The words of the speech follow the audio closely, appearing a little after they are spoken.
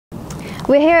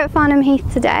We're here at Farnham Heath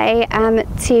today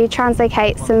to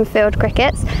translocate some field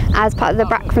crickets as part of the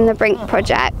Back From The Brink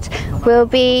project. We'll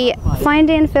be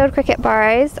finding field cricket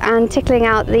burrows and tickling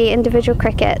out the individual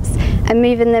crickets and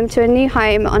moving them to a new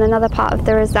home on another part of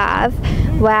the reserve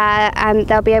where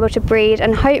they'll be able to breed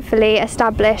and hopefully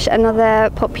establish another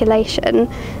population.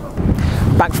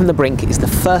 Back From The Brink is the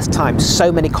first time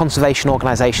so many conservation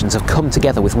organisations have come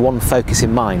together with one focus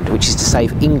in mind, which is to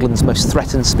save England's most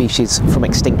threatened species from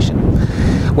extinction.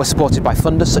 We're supported by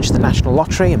funders such as the National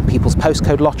Lottery and People's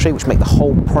Postcode Lottery, which make the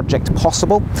whole project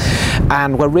possible,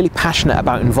 and we're really passionate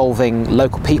about involving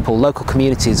local people, local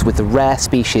communities with the rare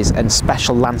species and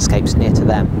special landscapes near to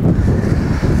them.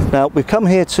 Now, we've come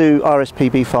here to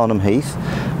RSPB Farnham Heath.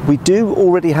 We do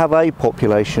already have a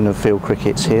population of field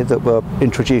crickets here that were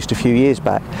introduced a few years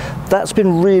back. That's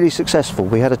been really successful.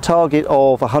 We had a target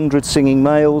of 100 singing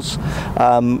males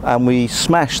and we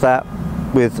smashed that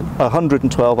with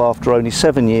 112 after only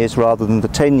 7 years rather than the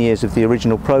 10 years of the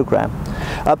original programme.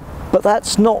 But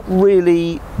that's not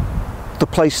really the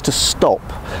place to stop,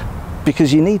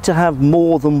 because you need to have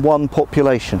more than one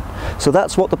population. So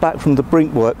that's what the Back From The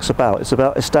Brink work's about. It's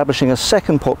about establishing a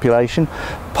second population,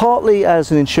 partly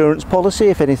as an insurance policy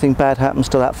if anything bad happens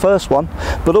to that first one,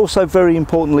 but also very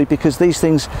importantly because these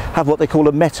things have what they call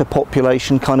a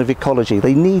meta-population kind of ecology.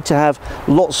 They need to have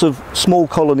lots of small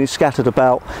colonies scattered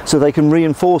about so they can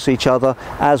reinforce each other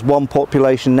as one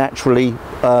population naturally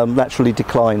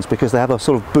declines, because they have a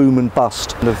sort of boom and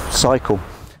bust kind of cycle.